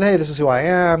just said, "Hey, this is who I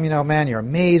am. Man, you're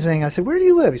amazing." I said, "Where do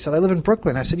you live?" He said, "I live in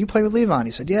Brooklyn." I said, "You play with Levon?"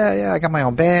 He said, "Yeah, I got my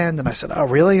own band." And I said, "Oh,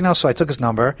 really?" So I took his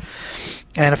number.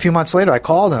 And a few months later, I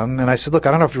called him and I said, "Look, I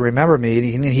don't know if you remember me."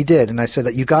 And he did. And I said,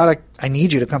 I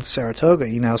need you to come to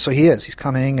Saratoga. So he is. He's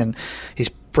coming and he's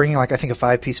bringing I think a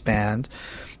 5-piece band.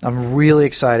 I'm really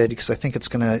excited because I think it's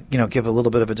going to, give a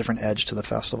little bit of a different edge to the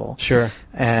festival. Sure.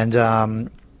 And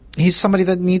he's somebody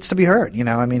that needs to be heard.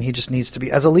 He just needs to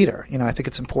be as a leader. I think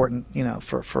it's important,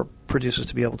 for producers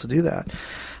to be able to do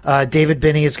that. David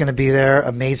Binney is going to be there,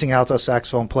 amazing alto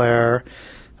saxophone player,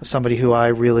 somebody who I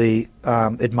really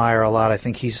admire a lot. I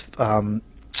think he's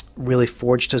really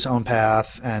forged his own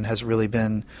path and has really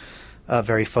been a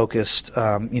very focused,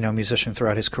 musician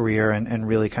throughout his career and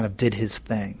really kind of did his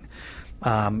thing.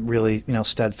 Really,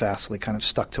 steadfastly kind of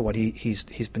stuck to what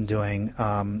he's been doing.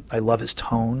 I love his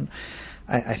tone.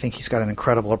 I think he's got an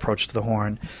incredible approach to the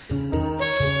horn.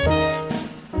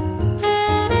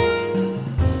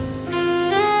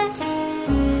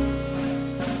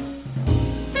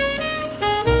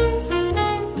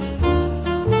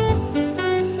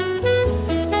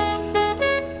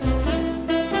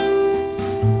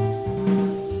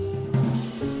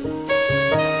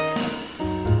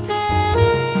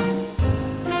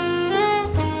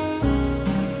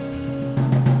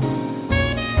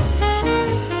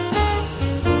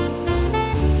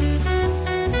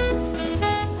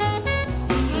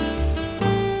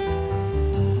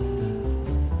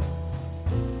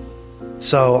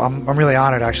 So I'm really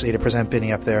honored actually to present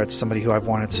Benny up there. It's somebody who I've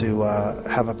wanted to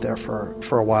have up there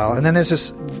for a while. And then there's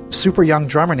this super young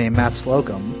drummer named Matt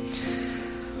Slocum,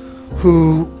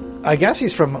 who I guess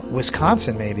he's from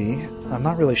Wisconsin maybe. I'm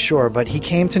not really sure, but he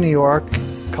came to New York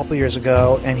a couple years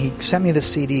ago and he sent me this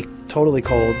CD totally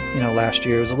cold, last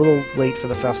year. It was a little late for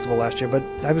the festival last year, but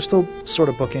I was still sort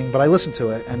of booking, but I listened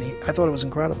to it and I thought it was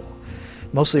incredible.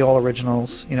 Mostly all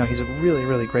originals. He's a really,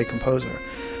 really great composer.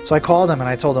 So I called him and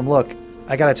I told him, look,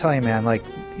 I got to tell you, man,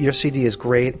 your CD is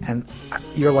great, and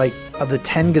you're of the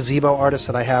 10 Gazebo artists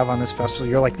that I have on this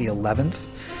festival, you're the 11th.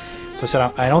 So I said,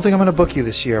 I don't think I'm going to book you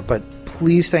this year, but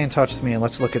please stay in touch with me and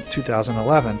let's look at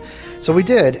 2011. So we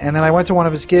did, and then I went to one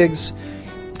of his gigs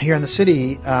here in the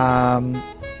city in,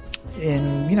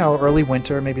 early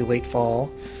winter, maybe late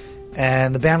fall,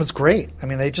 and the band was great. I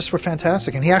mean, they just were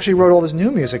fantastic. And he actually wrote all this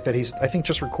new music that he's, I think,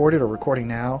 just recorded or recording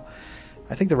now.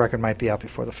 I think the record might be out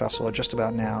before the festival, or just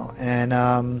about now.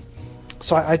 And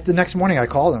so the next morning I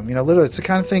called him. Literally, it's the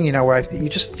kind of thing, where you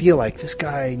just feel like this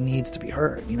guy needs to be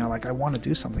heard. Like I want to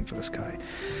do something for this guy.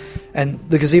 And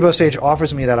the Gazebo stage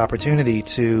offers me that opportunity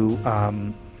to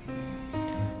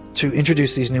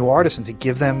introduce these new artists and to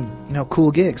give them,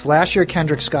 cool gigs. Last year,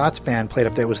 Kendrick Scott's band played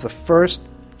up there. It was the first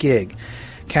gig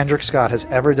Kendrick Scott has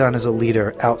ever done as a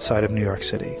leader outside of New York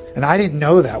City. And I didn't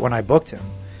know that when I booked him.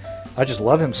 I just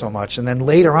love him so much. And then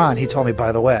later on, he told me,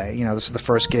 by the way, this is the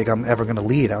first gig I'm ever going to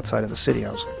lead outside of the city.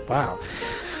 I was like, wow.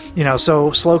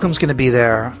 So Slocum's going to be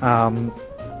there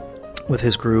with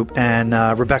his group. And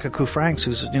Rebecca Kufranks,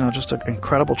 who's, just an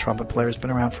incredible trumpet player, has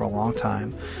been around for a long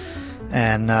time.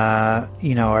 And, I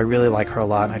really like her a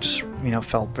lot. And I just,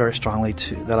 felt very strongly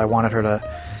that I wanted her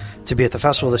to be at the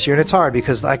festival this year. And it's hard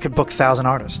because I could book 1,000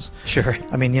 artists. Sure.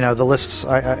 I mean, the lists,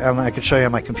 I could show you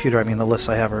on my computer. I mean, the lists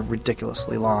I have are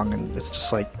ridiculously long, and it's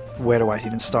just like, where do I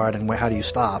even start and how do you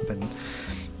stop? And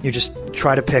you just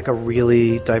try to pick a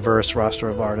really diverse roster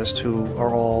of artists who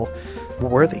are all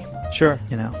worthy. Sure.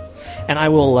 And I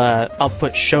will, I'll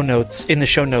put in the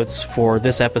show notes for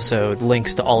this episode,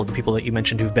 links to all of the people that you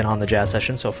mentioned who've been on the jazz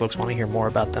session. So if folks want to hear more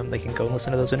about them, they can go and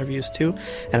listen to those interviews too.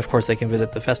 And of course, they can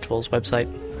visit the festival's website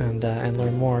and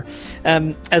learn more.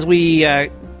 As we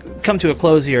come to a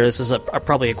close here, this is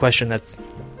probably a question that's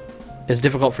as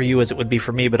difficult for you as it would be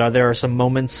for me, but are there some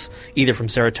moments, either from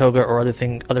Saratoga or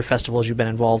other festivals you've been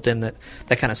involved in, that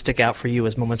kind of stick out for you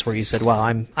as moments where you said, wow,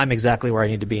 I'm exactly where I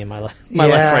need to be in my life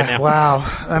right now? Wow.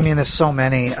 I mean, there's so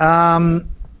many. I'm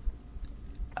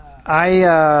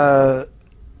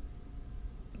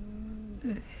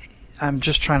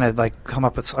just trying to come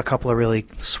up with a couple of really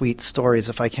sweet stories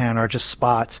if I can, or just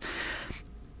spots.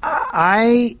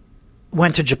 I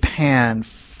went to Japan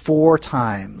 4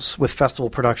 times with Festival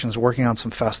Productions, working on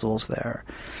some festivals there.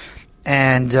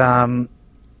 And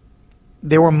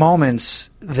there were moments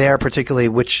there particularly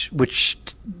which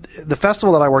the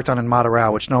festival that I worked on in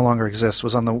Madarao, which no longer exists,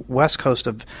 was on the west coast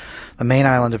of the main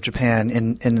island of Japan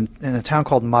in a town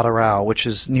called Madarao, which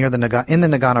is near in the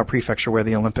Nagano prefecture where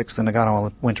the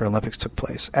Nagano Winter Olympics took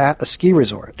place, at a ski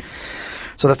resort.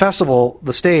 So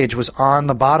the stage was on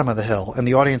the bottom of the hill, and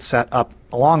the audience sat up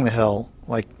along the hill,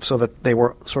 so that they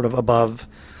were sort of above,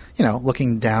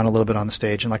 looking down a little bit on the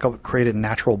stage, and created a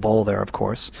natural bowl there, of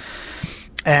course.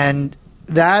 And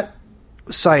that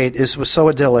site was so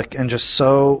idyllic and just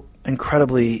so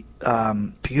incredibly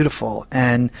beautiful.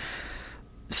 And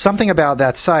something about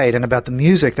that site and about the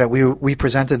music that we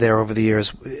presented there over the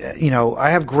years, I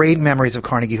have great memories of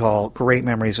Carnegie Hall, great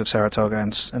memories of Saratoga,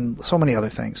 and so many other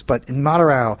things. But in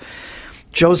Madarao,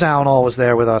 Joe Zawinul was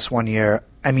there with us one year.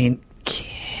 I mean,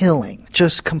 killing,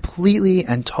 just completely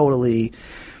and totally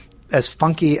as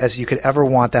funky as you could ever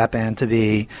want that band to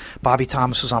be. Bobby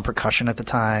Thomas was on percussion at the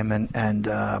time, and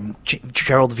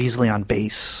Gerald Veasley on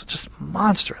bass, just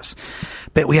monstrous.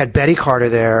 But we had Betty Carter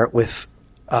there with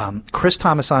Chris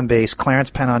Thomas on bass, Clarence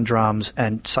Penn on drums,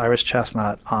 and Cyrus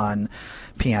Chestnut on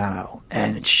piano.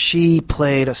 And she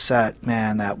played a set,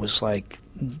 man, that was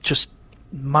just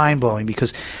mind-blowing,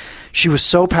 because she was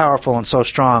so powerful and so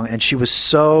strong, and she was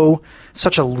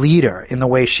such a leader in the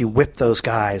way she whipped those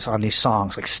guys on these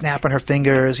songs, snapping her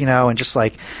fingers, and just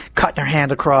cutting her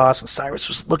hand across. And Cyrus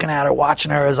was looking at her, watching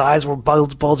her. His eyes were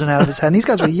bulging out of his head. And these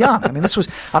guys were young. I mean,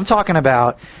 I'm talking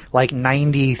about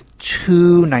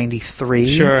 92, 93.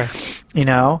 Sure.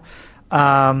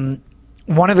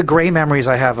 One of the great memories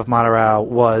I have of Madarao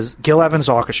was Gil Evans'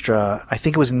 orchestra. I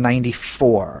think it was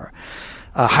 94.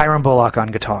 Hiram Bullock on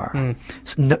guitar,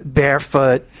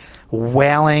 barefoot,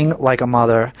 wailing like a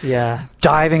mother,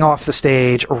 diving off the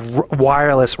stage,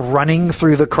 wireless, running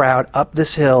through the crowd, up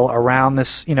this hill, around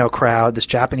this crowd, this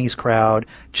Japanese crowd,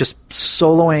 just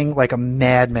soloing like a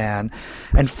madman,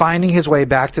 and finding his way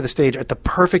back to the stage at the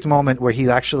perfect moment where he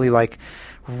actually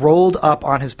rolled up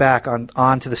on his back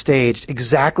onto the stage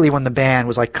exactly when the band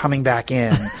was coming back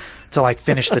in to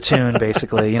finish the tune,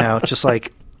 basically, just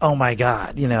oh my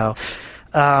God,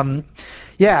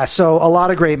 so a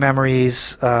lot of great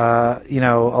memories, a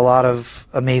lot of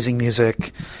amazing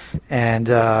music,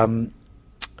 and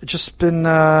just been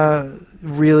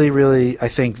really, really, I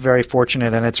think, very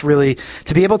fortunate. And it's really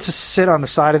to be able to sit on the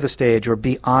side of the stage or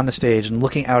be on the stage and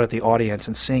looking out at the audience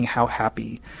and seeing how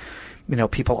happy,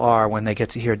 people are when they get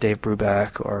to hear Dave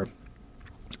Brubeck or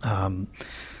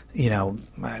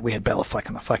we had Bela Fleck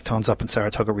and the Flecktones up in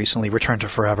Saratoga recently, Return to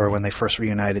Forever, when they first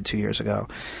reunited 2 years ago.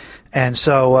 And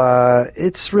so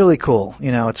it's really cool.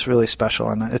 It's really special,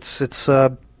 and I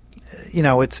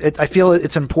feel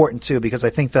it's important too, because I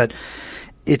think that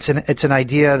it's an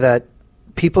idea that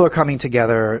people are coming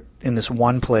together in this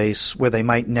one place where they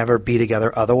might never be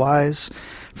together otherwise,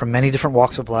 from many different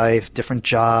walks of life, different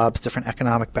jobs, different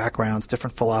economic backgrounds,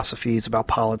 different philosophies about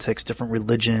politics, different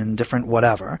religion, different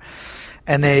whatever.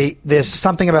 And there's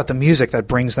something about the music that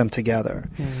brings them together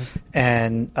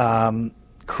and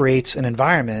creates an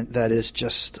environment that is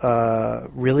just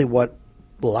really what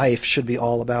life should be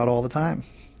all about all the time.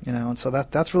 And so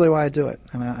that's really why I do it,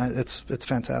 and it's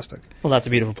fantastic. Well, that's a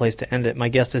beautiful place to end it. My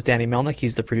guest is Danny Melnick.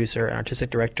 He's the producer and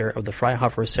artistic director of the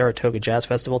Freihoffer Saratoga Jazz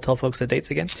Festival. Tell folks the dates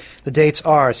again. The dates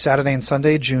are Saturday and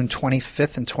Sunday, June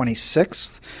 25th and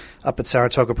 26th, up at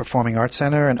Saratoga Performing Arts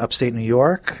Center in upstate New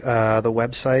York. The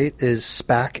website is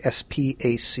spac.org,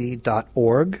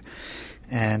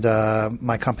 and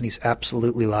my company's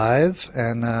absolutely live,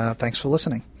 and thanks for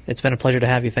listening. It's been a pleasure to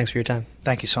have you. Thanks for your time.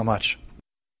 Thank you so much.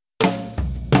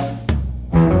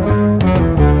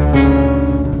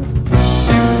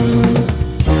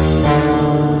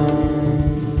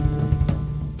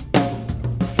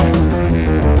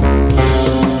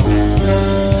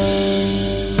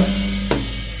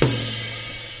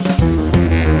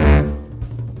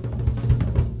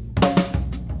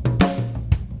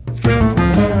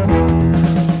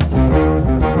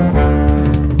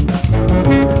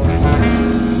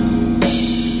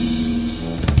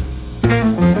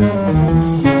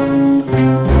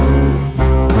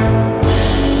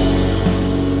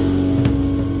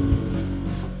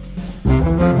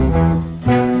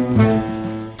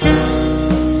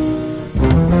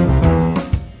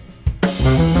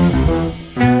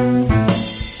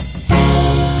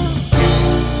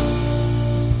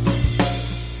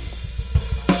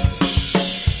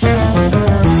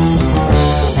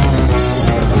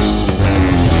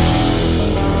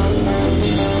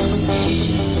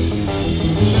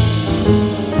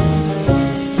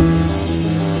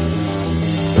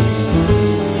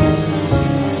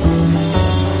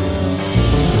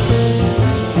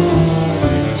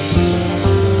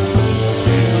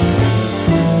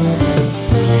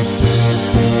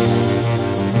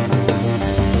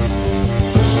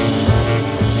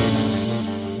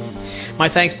 My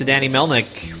thanks to Danny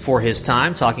Melnick for his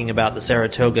time talking about the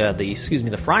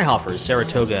Freihoffer's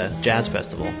Saratoga Jazz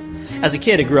Festival. As a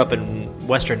kid, I grew up in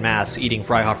Western Mass eating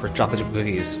Freihoffer's chocolate chip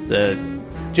cookies.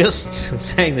 Just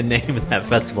saying the name of that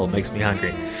festival makes me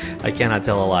hungry. I cannot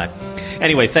tell a lie.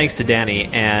 Anyway, thanks to Danny,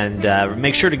 and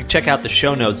make sure to check out the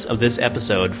show notes of this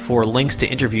episode for links to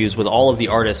interviews with all of the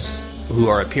artists who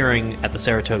are appearing at the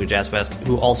Saratoga Jazz Fest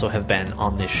who also have been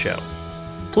on this show.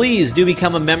 Please do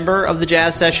become a member of the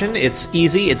Jazz Session. It's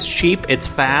easy, it's cheap, it's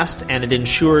fast, and it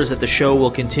ensures that the show will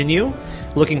continue.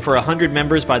 Looking for 100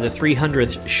 members by the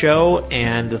 300th show,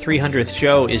 and the 300th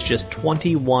show is just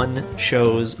 21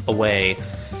 shows away.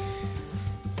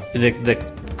 The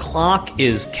clock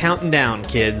is counting down,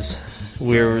 kids.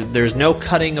 There's no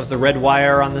cutting of the red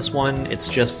wire on this one. It's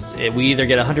just, we either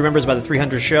get 100 members by the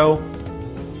 300th show,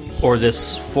 or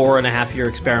this 4.5-year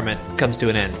experiment comes to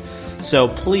an end. So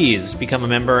please become a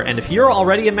member, and if you're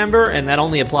already a member, and that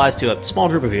only applies to a small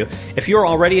group of you, if you're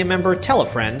already a member, tell a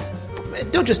friend.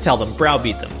 Don't just tell them,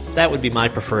 browbeat them. That would be my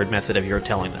preferred method of your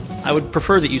telling them. I would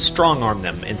prefer that you strong-arm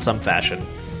them in some fashion,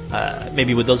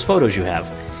 maybe with those photos you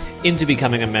have, into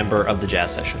becoming a member of the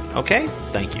Jazz Session. Okay?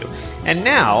 Thank you. And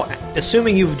now,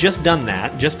 assuming you've just done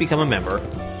that, just become a member,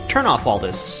 turn off all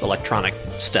this electronic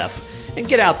stuff, and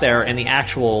get out there in the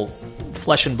actual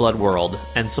flesh and blood world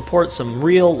and support some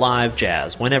real live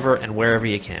jazz whenever and wherever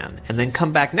you can. And then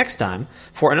come back next time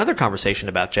for another conversation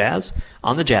about jazz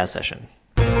on the Jazz Session.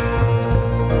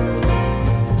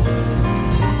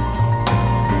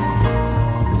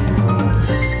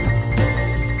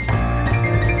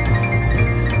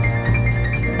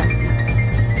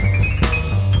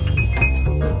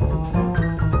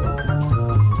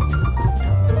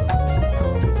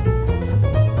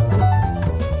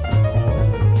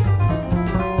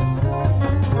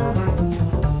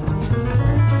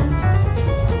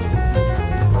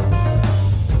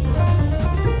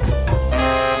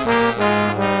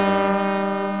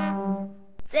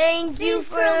 Thank you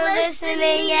for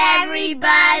listening,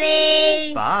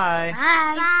 everybody. Bye.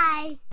 Bye.